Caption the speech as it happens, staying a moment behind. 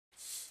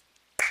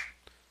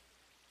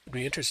It'd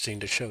be interesting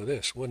to show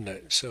this, wouldn't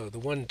it? So the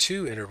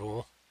 1-2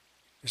 interval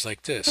is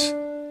like this.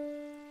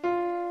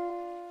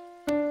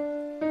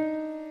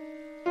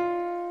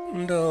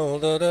 Da,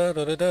 da, da,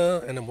 da, da,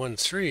 da. And then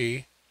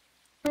 1-3.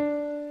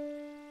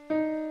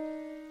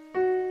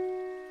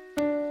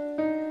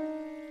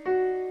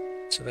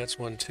 So that's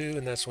 1-2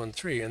 and that's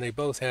 1-3. And they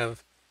both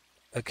have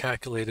a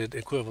calculated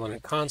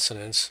equivalent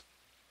consonants.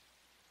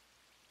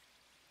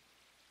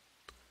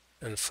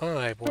 And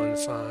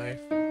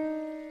 5-1-5.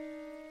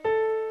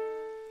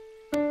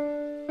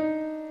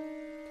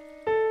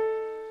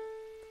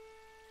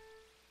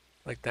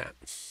 Like that.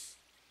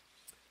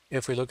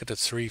 If we look at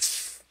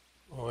the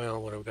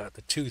well, what have we got?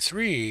 The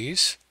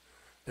 2-3s,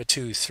 the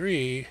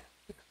 2-3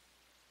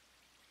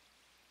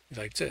 is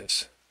like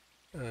this.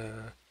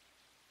 The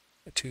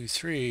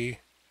 2-3.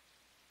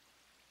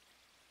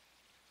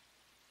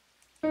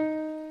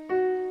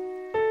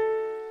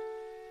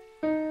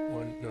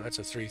 No, that's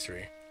a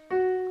 3-3.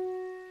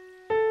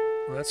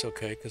 Well, that's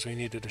okay because we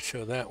needed to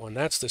show that one.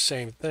 That's the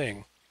same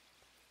thing.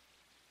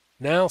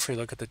 Now, if we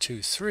look at the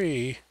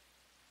 2-3,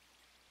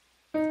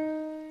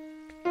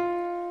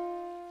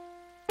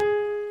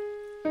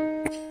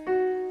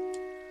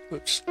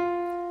 oops,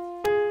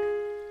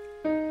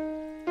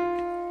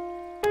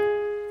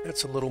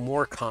 that's a little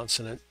more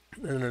consonant.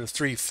 And then the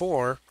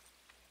 3-4,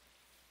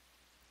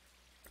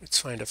 let's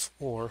find a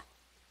 4.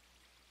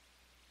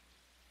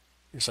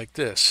 It's like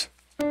this.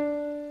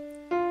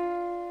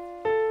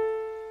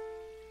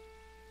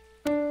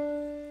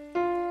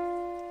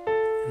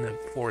 And then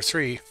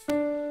 4-3.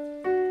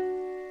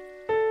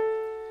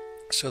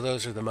 So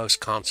those are the most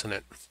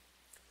consonant.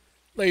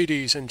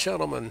 Ladies and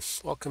gentlemen,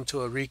 welcome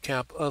to a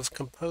recap of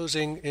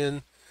Composing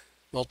in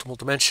Multiple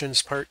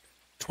Dimensions, Part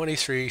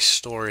 23,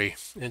 Story.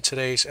 In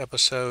today's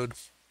episode,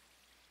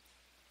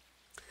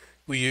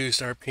 we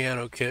used our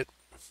piano kit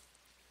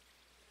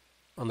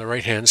on the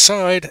right-hand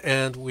side,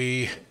 and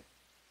we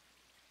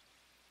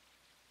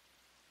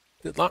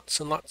did lots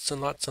and lots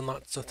and lots and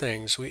lots of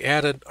things. We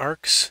added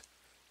arcs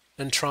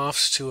and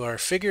troughs to our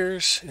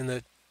figures in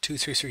the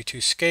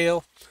 2-3-3-2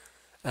 scale.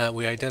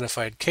 We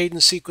identified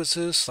cadence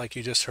sequences, like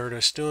you just heard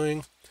us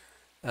doing,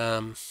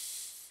 for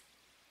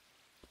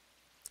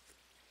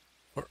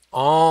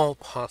all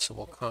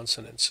possible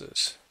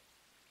consonances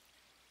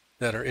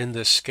that are in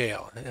this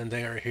scale, and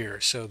they are here.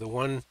 So the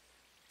 1-2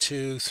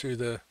 through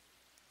the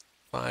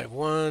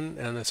 5-1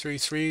 and the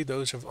 3-3,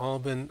 those have all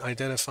been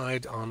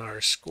identified on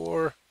our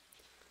score.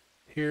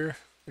 Here,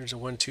 there's a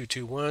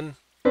 1-2-2-1.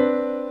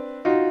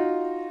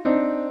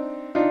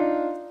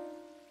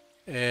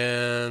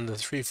 And the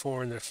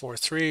 3-4 and the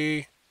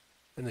 4-3,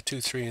 and the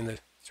 2-3 and the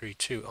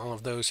 3-2. All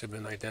of those have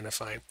been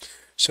identified.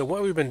 So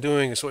what we've been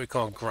doing is what we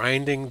call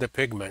grinding the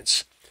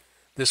pigments.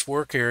 This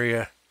work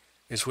area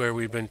is where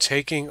we've been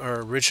taking our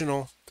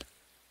original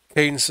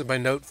cadences by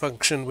note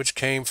function, which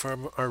came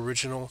from our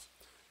original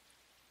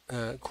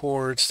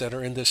chords that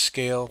are in this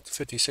scale,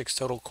 56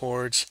 total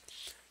chords.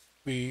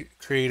 We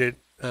created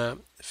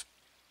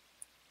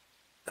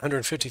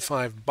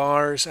 155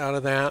 bars out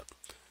of that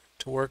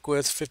to work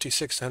with,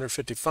 56 to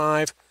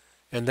 155,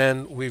 and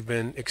then we've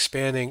been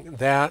expanding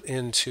that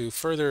into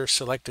further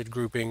selected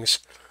groupings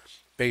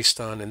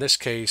based on, in this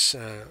case,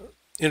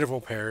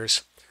 interval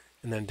pairs,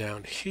 and then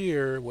down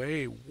here,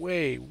 way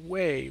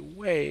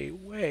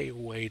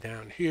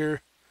down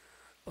here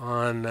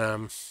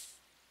on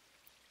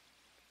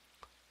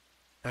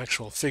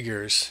actual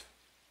figures.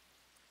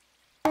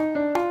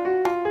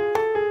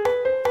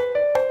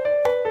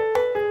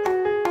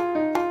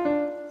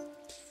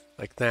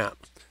 Like that.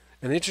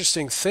 And the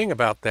interesting thing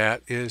about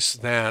that is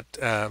that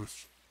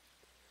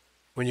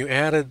when you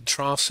added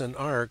troughs and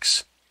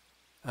arcs,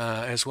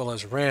 as well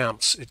as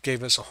ramps, it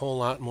gave us a whole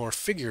lot more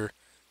figure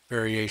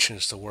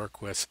variations to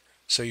work with.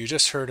 So you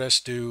just heard us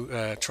do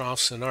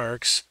troughs and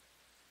arcs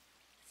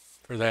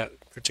for that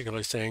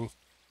particular thing.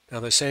 Now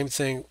the same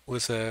thing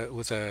with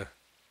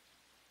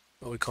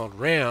what we called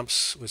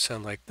ramps would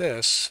sound like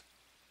this.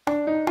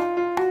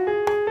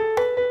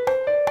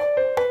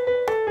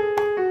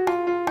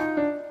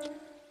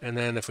 And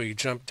then if we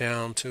jump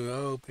down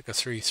to, pick a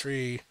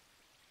 3-3,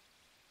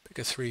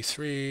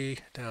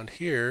 down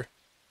here.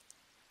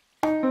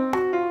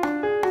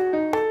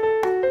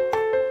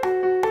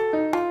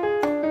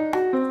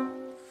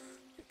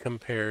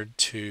 Compared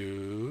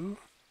to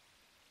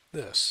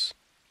this.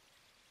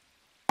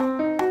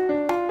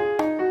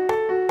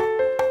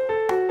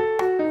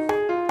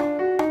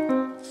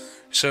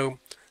 So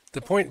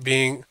the point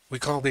being, we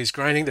call these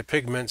grinding the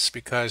pigments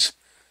because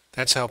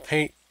that's how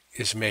paint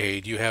is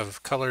made. You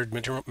have colored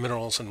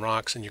minerals and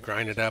rocks, and you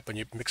grind it up and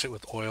you mix it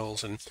with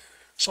oils and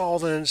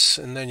solvents,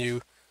 and then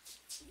you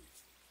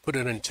put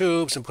it in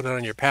tubes and put it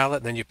on your palette,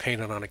 and then you paint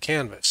it on a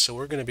canvas. So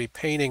we're going to be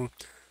painting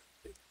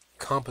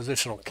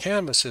compositional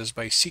canvases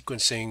by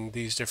sequencing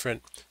these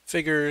different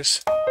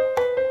figures.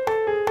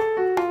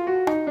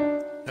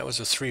 That was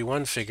a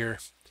 3-1 figure.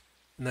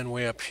 And then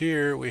way up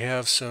here we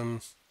have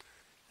some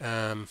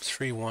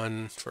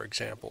 3-1, for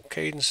example,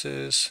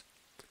 cadences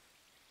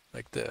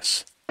like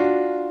this.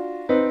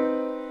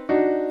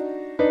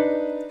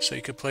 So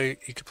you could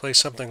play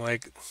something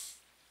like,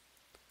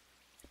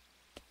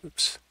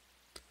 oops,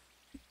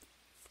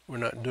 we're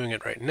not doing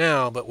it right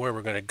now, but where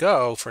we're going to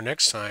go for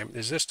next time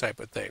is this type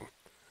of thing.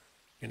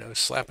 You know,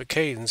 slap a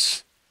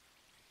cadence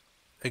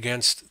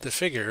against the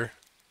figure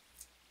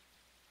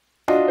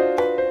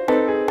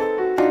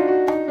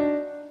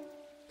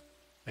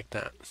like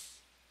that.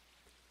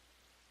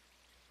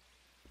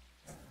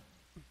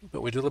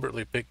 But we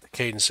deliberately picked the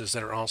cadences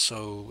that are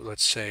also,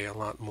 let's say, a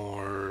lot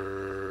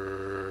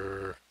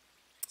more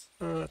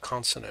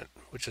consonant,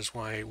 which is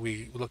why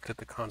we looked at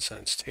the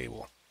consonants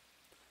table.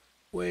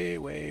 Way,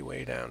 way,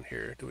 way down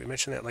here. Do we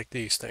mention that like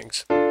these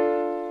things?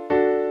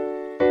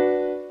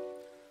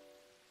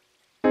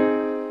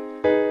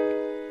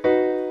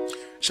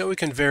 So we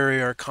can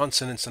vary our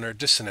consonants and our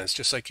dissonance,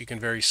 just like you can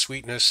vary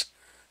sweetness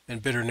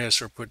and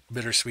bitterness, or put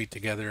bittersweet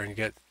together and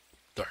get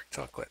dark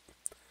chocolate.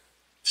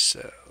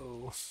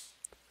 So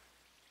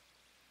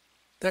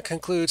that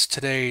concludes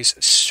today's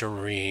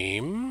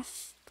stream.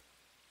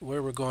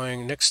 Where we're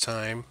going next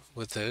time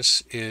with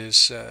this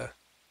is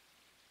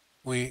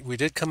we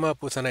did come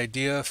up with an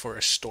idea for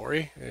a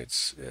story.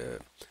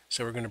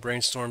 So we're going to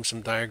brainstorm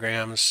some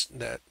diagrams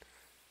that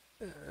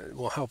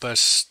will help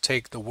us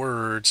take the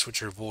words,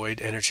 which are void,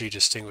 energy,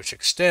 distinguish,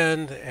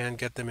 extend, and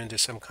get them into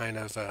some kind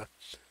of a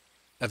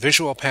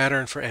visual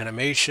pattern for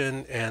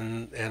animation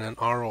and an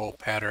oral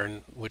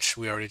pattern, which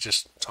we already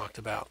just talked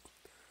about.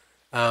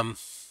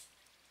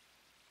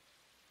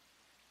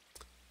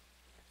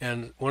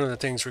 And one of the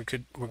things we're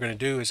going to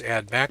do is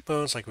add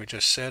backbones, like we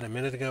just said a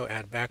minute ago.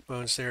 Add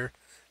backbones there,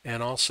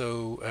 and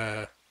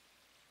also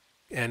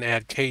and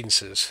add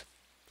cadences.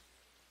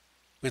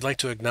 We'd like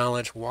to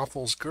acknowledge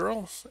Waffles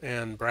Girl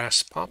and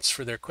Brass Pops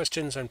for their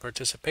questions and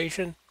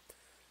participation.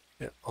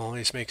 It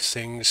always makes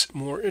things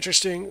more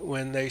interesting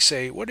when they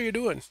say, "What are you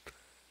doing?"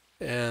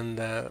 And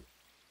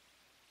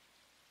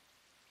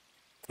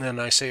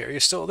I say, "Are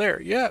you still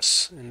there?"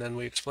 "Yes." And then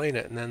we explain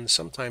it. And then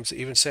sometimes they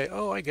even say,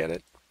 "Oh, I get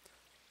it."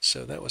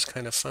 So that was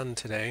kind of fun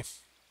today.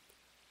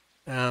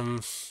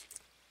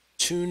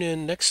 Tune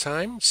in next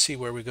time, see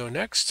where we go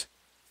next.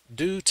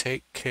 Do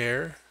take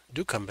care,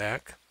 do come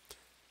back,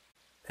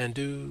 and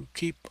do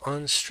keep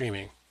on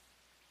streaming.